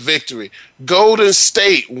back with a victory. Golden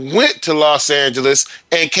State went to Los Angeles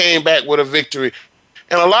and came back with a victory.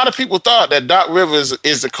 And a lot of people thought that Doc Rivers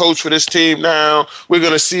is the coach for this team now. We're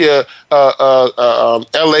going to see a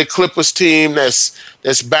L.A. Clippers team that's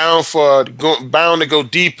bound to go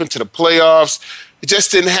deep into the playoffs. It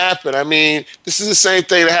just didn't happen. I mean, this is the same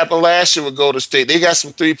thing that happened last year with Golden State. They got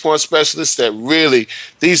some three-point specialists that really,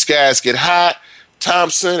 these guys get hot.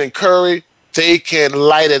 Thompson and Curry, they can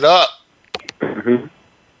light it up. Mm-hmm.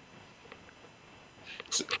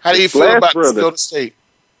 So how do you feel about Golden State?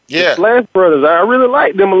 Yeah. The Splash Brothers, I really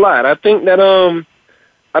like them a lot. I think that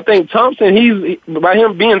I think Thompson, he's by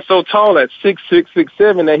him being so tall at 6'6",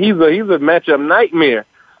 6'7", that he's a matchup nightmare.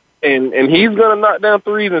 And he's gonna knock down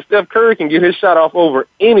threes, and Steph Curry can get his shot off over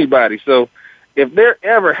anybody. So if they're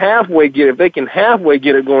ever if they can halfway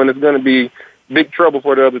get it going, it's gonna be big trouble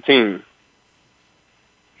for the other team.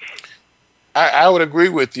 I would agree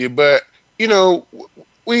with you, but DeAndre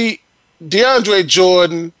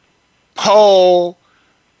Jordan, Paul,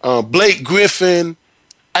 Blake Griffin.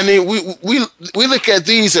 I mean, we look at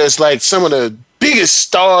these as like some of the biggest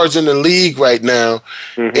stars in the league right now.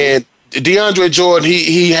 Mm-hmm. And DeAndre Jordan,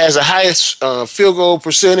 he has the highest field goal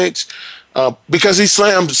percentage because he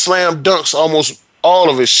slam dunks almost all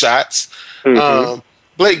of his shots. Mm-hmm.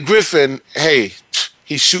 Blake Griffin, hey,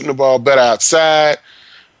 he's shooting the ball better outside.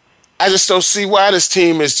 I just don't see why this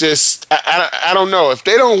team is just. I don't know. If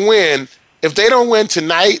they don't win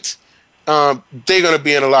tonight, they're going to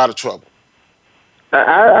be in a lot of trouble.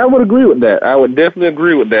 I would agree with that. I would definitely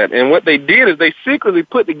agree with that. And what they did is they secretly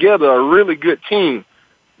put together a really good team.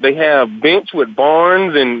 They have bench with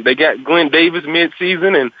Barnes, and they got Glenn Davis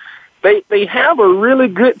midseason, and they have a really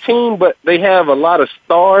good team, but they have a lot of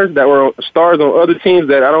stars that were stars on other teams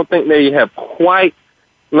that I don't think they have quite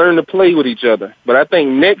learned to play with each other. But I think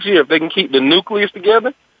next year, if they can keep the nucleus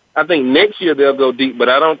together, I think next year they'll go deep. But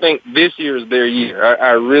I don't think this year is their year.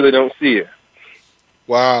 I really don't see it.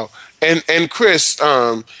 Wow. And Chris,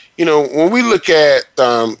 when we look at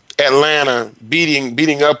Atlanta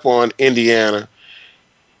beating up on Indiana,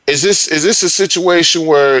 is this a situation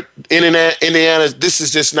where Indiana, this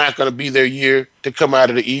is just not going to be their year to come out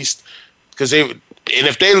of the East? Because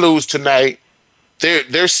if they lose tonight,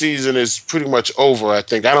 their season is pretty much over. I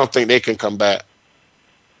don't think they can come back.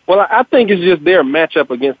 Well, I think it's just their matchup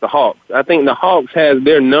against the Hawks. I think the Hawks has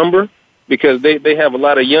their number because they have a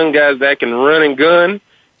lot of young guys that can run and gun.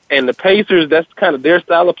 And the Pacers, that's kind of their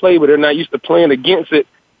style of play, but they're not used to playing against it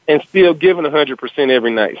and still giving 100%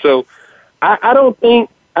 every night. So I don't think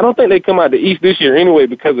they come out the East this year anyway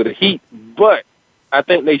because of the Heat, but I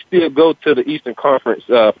think they still go to the Eastern Conference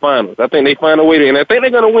Finals. I think they find a way to, and I think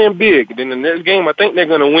they're going to win big. Then the next game, I think they're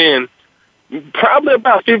going to win probably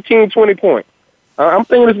about 15, 20 points. I'm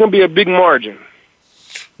thinking it's going to be a big margin.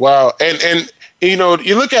 Wow. And you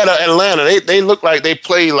look at Atlanta, they look like they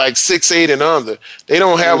play like 6'8" and under. They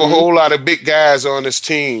don't have a whole lot of big guys on this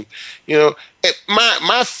team.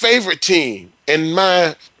 My favorite team, and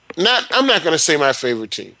I'm not going to say my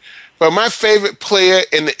favorite team, but my favorite player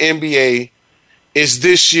in the NBA is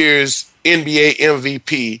this year's NBA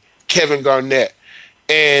MVP, Kevin Garnett.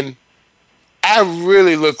 And I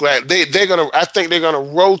really look like I think they're gonna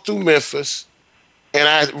roll through Memphis, and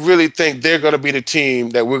I really think they're gonna be the team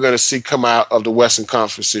that we're gonna see come out of the Western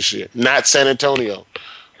Conference this year. Not San Antonio.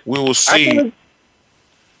 We will see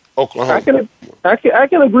Oklahoma. I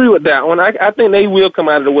can agree with that one. I think they will come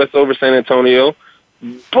out of the West over San Antonio,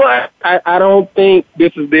 but I don't think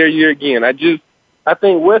this is their year again. I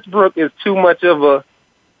think Westbrook is too much of a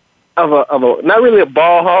not really a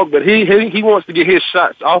ball hog, but he wants to get his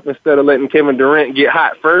shots off instead of letting Kevin Durant get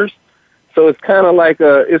hot first. So it's kind of like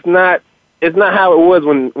it's not how it was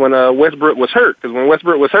when Westbrook was hurt. Because when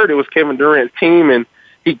Westbrook was hurt, it was Kevin Durant's team, and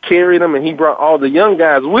he carried them, and he brought all the young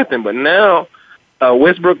guys with him. But now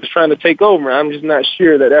Westbrook is trying to take over. I'm just not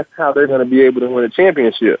sure that that's how they're going to be able to win a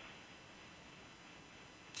championship.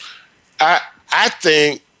 I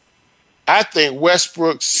think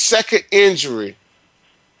Westbrook's second injury,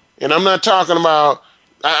 and I'm not talking about,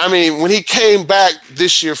 when he came back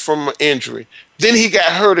this year from an injury, then he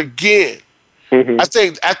got hurt again. Mm-hmm.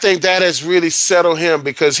 I think that has really settled him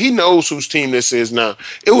because he knows whose team this is now.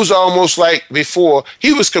 It was almost like before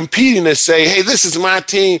he was competing to say, "Hey, this is my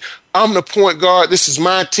team. I'm the point guard. This is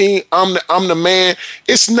my team. I'm the man."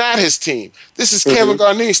 It's not his team. This is Kevin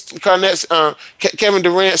Durant's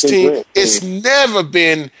team. It's never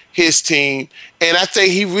been his team, and I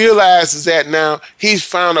think he realizes that now. He's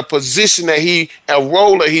found a position a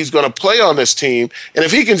role that he's going to play on this team, and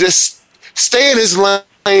if he can just stay in his lane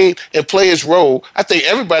and play his role, I think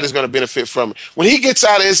everybody's going to benefit from it. When he gets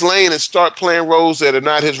out of his lane and start playing roles that are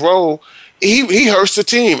not his role, he hurts the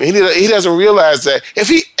team. He doesn't realize that if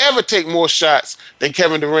he ever take more shots than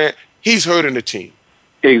Kevin Durant, he's hurting the team.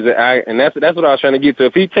 Exactly, and that's what I was trying to get to.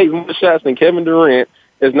 If he takes more shots than Kevin Durant,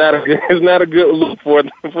 it's not a good look for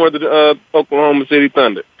the Oklahoma City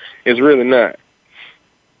Thunder. It's really not.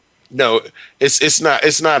 No, it's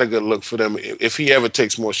not a good look for them if he ever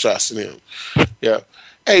takes more shots than him. Yeah.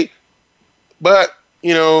 Hey, but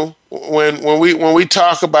when we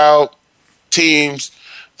talk about teams,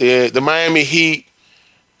 the Miami Heat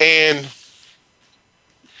and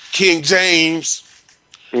King James,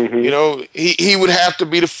 Mm-hmm. You know, he would have to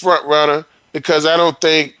be the front runner because I don't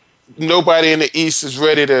think nobody in the East is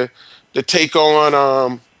ready to take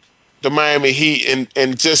on the Miami Heat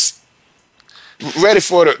and just ready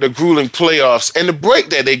for the grueling playoffs and the break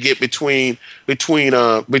that they get between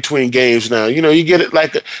games now. You know, you get it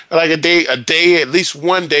like a day, at least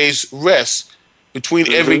 1 day's rest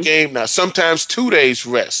between every game now. Sometimes 2 days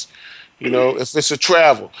rest. You know, if it's a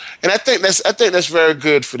travel, and I think that's very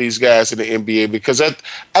good for these guys in the NBA because I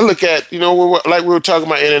look at, you know, like we were talking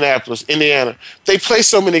about Indianapolis, Indiana. They play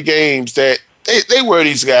so many games that they wear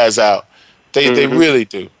these guys out. They really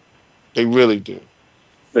do. They really do.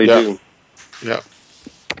 They do. Yeah.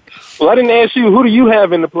 Well, I didn't ask you, who do you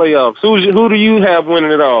have in the playoffs? Who do you have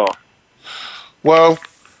winning it all? Well,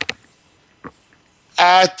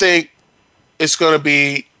 I think it's going to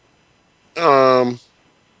be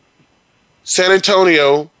San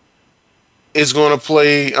Antonio is going to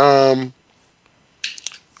play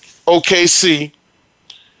OKC.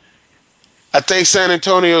 I think San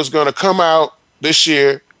Antonio is going to come out this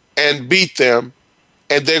year and beat them,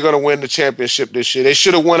 and they're going to win the championship this year. They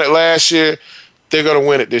should have won it last year. They're going to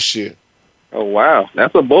win it this year. Oh, wow.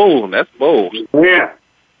 That's bold. Yeah.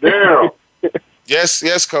 Daryl.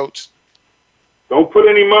 Yes, Coach. Don't put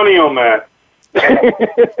any money on that.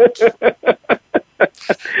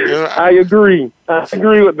 I agree. I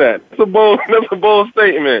agree with that. That's a bold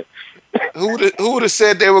statement. Who would have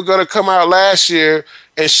said they were going to come out last year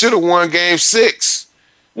and should have won Game 6?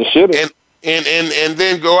 They should have. And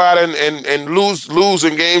then go out and lose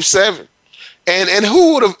in Game 7. And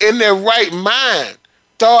who would have, in their right mind,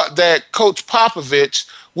 thought that Coach Popovich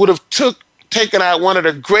would have taken out one of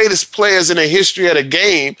the greatest players in the history of the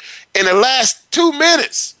game in the last 2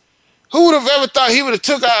 minutes? Who would have ever thought he would have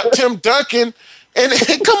took out Tim Duncan? And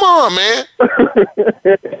come on, man.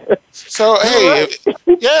 So, hey,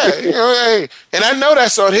 yeah, you know, hey. And I know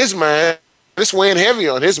that's on his mind. It's weighing heavy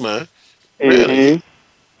on his mind. Really.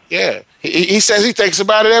 Yeah. He says he thinks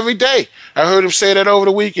about it every day. I heard him say that over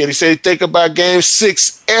the weekend. He said he think about Game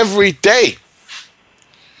 6 every day.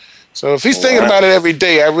 So if he's thinking about it every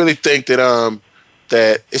day, I really think that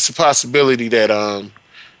that it's a possibility that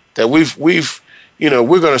that we've you know,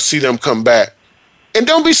 we're going to see them come back. And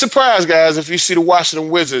don't be surprised, guys, if you see the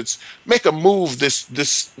Washington Wizards make a move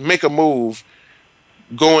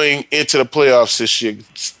going into the playoffs this year.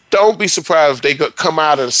 Don't be surprised if they come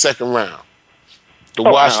out of the second round.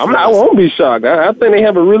 I won't be shocked. I think they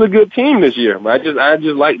have a really good team this year, but I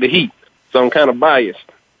just like the Heat, so I'm kind of biased.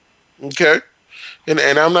 Okay, and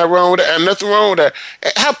I'm not wrong with that. And nothing wrong with that.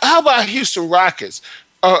 How about Houston Rockets?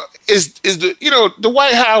 Is the, you know, the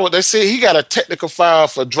Dwight Howard? They say he got a technical foul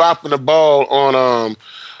for dropping the ball on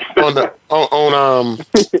one of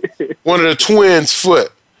the Twins'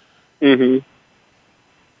 foot. Mm-hmm.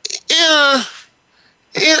 Yeah.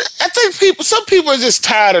 I think some people are just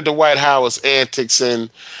tired of Dwight Howard's antics, and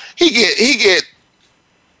he get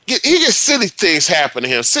silly things happen to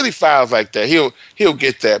him, silly fouls like that. He'll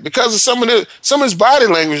get that because of some of his body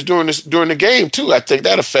language during the game too. I think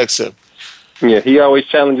that affects him. Yeah, he always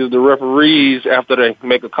challenges the referees after they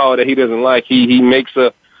make a call that he doesn't like. He makes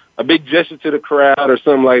a big gesture to the crowd or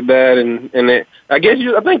something like that, and I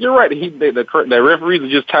think you're right. The referees are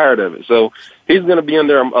just tired of it, so he's going to be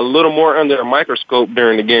under a little more under a microscope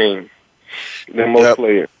during the game than most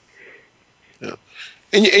players. Yeah,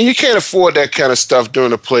 and you can't afford that kind of stuff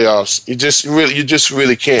during the playoffs. You just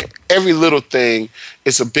really can't. Every little thing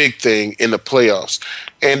is a big thing in the playoffs,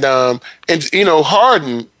 and you know,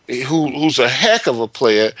 Harden, who's a heck of a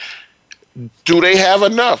player, do they have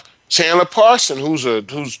enough? Chandler Parson,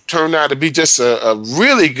 who's turned out to be just a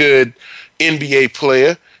really good NBA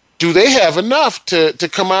player, do they have enough to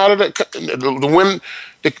come out of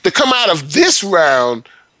to come out of this round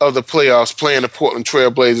of the playoffs playing the Portland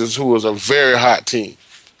Trail Blazers, who was a very hot team?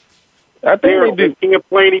 I think they can't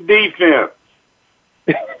play any defense.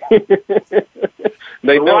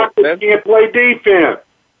 They can't play defense.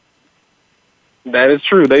 That is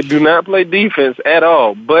true. They do not play defense at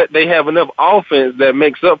all, but they have enough offense that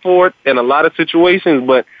makes up for it in a lot of situations.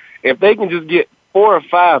 But if they can just get 4 or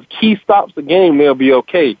 5 key stops a game, they'll be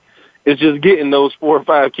okay. It's just getting those 4 or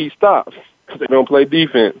 5 key stops because they don't play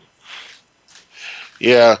defense.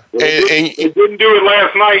 Yeah. They didn't do it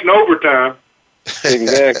last night in overtime.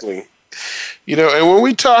 Exactly. You know, and when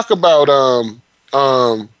we talk about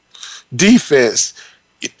defense,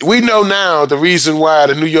 we know now the reason why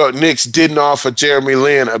the New York Knicks didn't offer Jeremy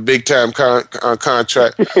Lin a big-time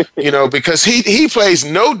contract, you know, because he plays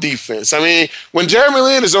no defense. I mean, when Jeremy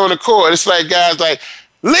Lin is on the court, it's like guys like,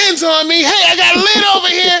 Lens on me. Hey, I got Lens over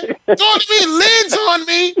here. Don't me Lens on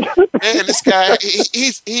me. Man, this guy,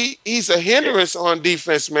 he's a hindrance on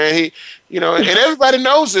defense, man. And everybody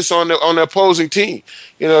knows this on the opposing team.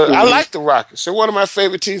 I like the Rockets. They're one of my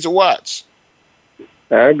favorite teams to watch.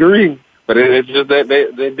 I agree. But it's just that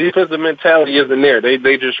the defensive mentality isn't there.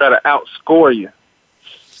 They just try to outscore you.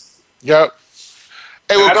 Yep.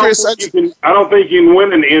 Hey, well, Chris, I don't think you can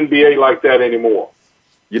win in the NBA like that anymore.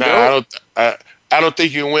 I don't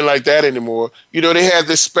think you can win like that anymore. They had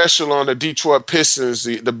this special on the Detroit Pistons,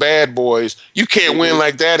 the Bad Boys. You can't win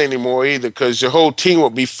like that anymore either because your whole team will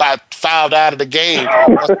be fouled out of the game,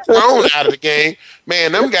 or thrown out of the game.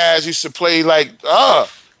 Man, them guys used to play like,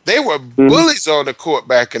 they were bullies on the court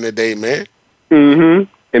back in the day, man.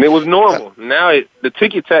 Mm-hmm. And it was normal. Now the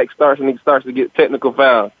ticky-tack starts and he starts to get technical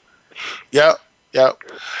fouls. Yep.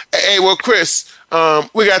 Hey, well, Chris,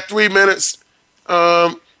 we got 3 minutes.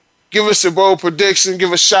 Give us a bold prediction.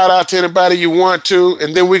 Give a shout-out to anybody you want to,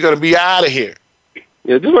 and then we're going to be out of here.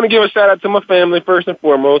 Yeah, just want to give a shout-out to my family first and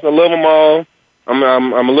foremost. I love them all.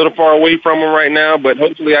 I'm a little far away from them right now, but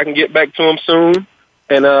hopefully I can get back to them soon.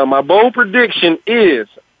 And my bold prediction is,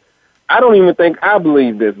 I don't even think I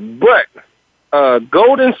believe this, but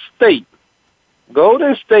Golden State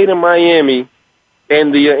and Miami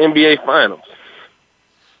in the NBA Finals.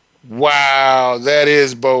 Wow, that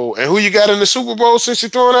is bold. And who you got in the Super Bowl since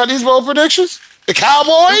you're throwing out these bold predictions? The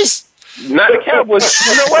Cowboys? Not the Cowboys.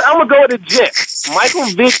 You know what? I'm going to go with the Jets. Michael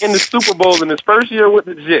Vick in the Super Bowl in his first year with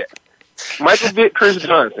the Jets. Michael Vick, Chris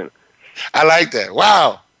Johnson. I like that.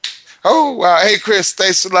 Wow. Oh, wow. Hey, Chris,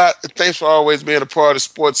 thanks a lot. Thanks for always being a part of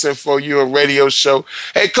Sports Info U.M radio show.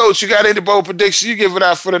 Hey, Coach, you got any bold predictions? You give it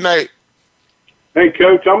out for the night. Hey,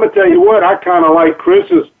 Coach, I'm going to tell you what. I kind of like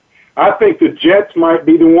Chris's. I think the Jets might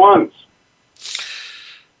be the ones.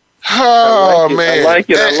 Oh, man. I like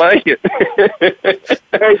it.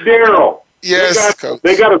 Hey, Daryl. Yes, Coach.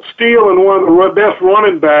 They got a steal in one of the best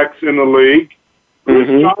running backs in the league. Chris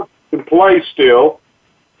Johnson can play still.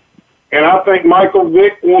 And I think Michael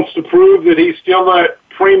Vick wants to prove that he's still that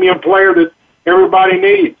premium player that everybody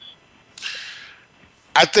needs.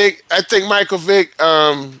 I think Michael Vick,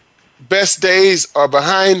 best days are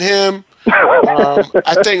behind him.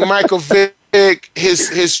 I think Michael Vick,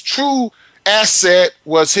 his true asset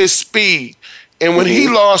was his speed. And when he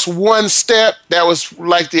lost one step, that was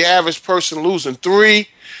like the average person losing 3.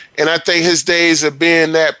 And I think his days of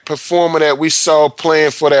being that performer that we saw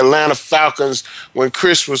playing for the Atlanta Falcons when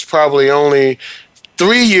Chris was probably only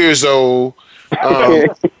 3 years old,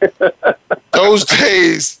 those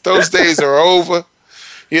days are over.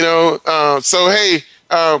 So, hey,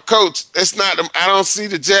 Coach, I don't see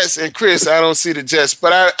the Jets, and Chris, I don't see the Jets,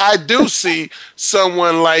 but I do see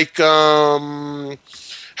someone like, the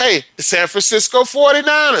San Francisco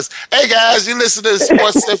 49ers. Hey, guys, you listen to the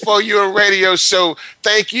Sports Info U.M radio show.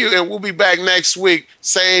 Thank you, and we'll be back next week,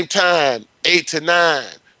 same time, 8 to 9.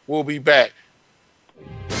 We'll be back.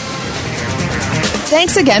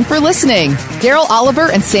 Thanks again for listening. Daryl Oliver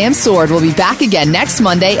and Sam Sword will be back again next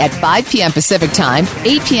Monday at 5 p.m. Pacific Time,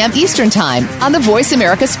 8 p.m. Eastern Time on the Voice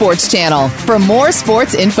America Sports Channel for more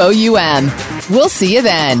Sports Info U.M. We'll see you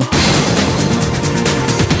then.